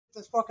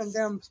This fucking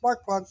damn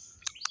spark plug.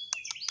 Stick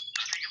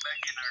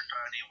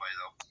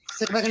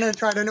it back in there and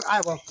try it anyway, though.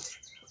 I will.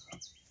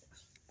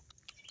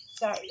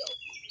 Sorry, yo.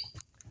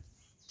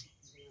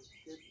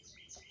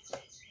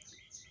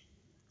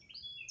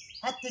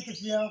 Hot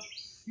tickets, yo.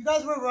 You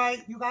guys were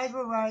right. You guys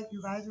were right.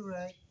 You guys were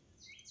right.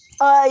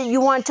 You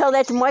want to tell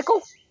that to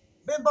Michael?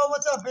 Bimbo,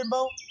 what's up,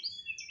 Bimbo?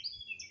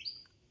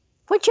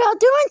 What y'all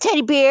doing,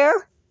 teddy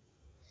bear?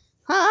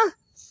 Huh?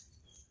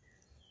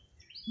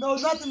 No,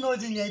 nothing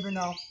noisy, neighbor,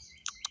 no.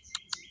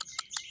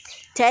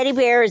 Teddy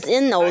bear is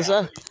in those.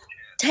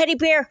 Teddy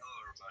bear,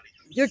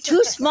 you're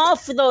too small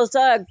for those.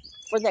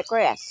 For that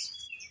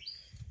grass.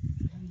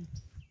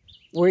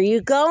 Where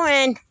you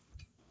going?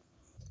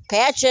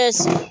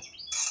 Patches.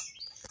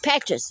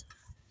 Patches.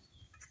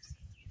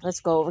 Let's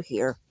go over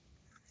here.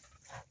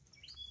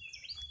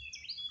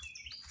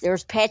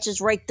 There's Patches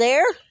right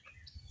there.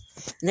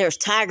 And there's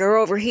Tiger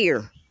over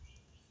here.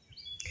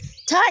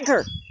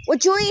 Tiger,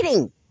 what you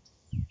eating?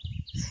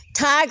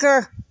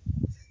 Tiger.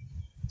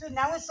 Dude,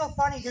 that was so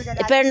funny, dude.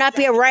 It better not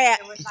be a rat.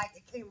 It was like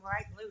it came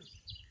right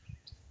loose.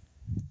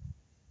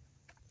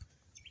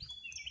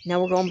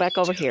 Now we're going back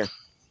over here.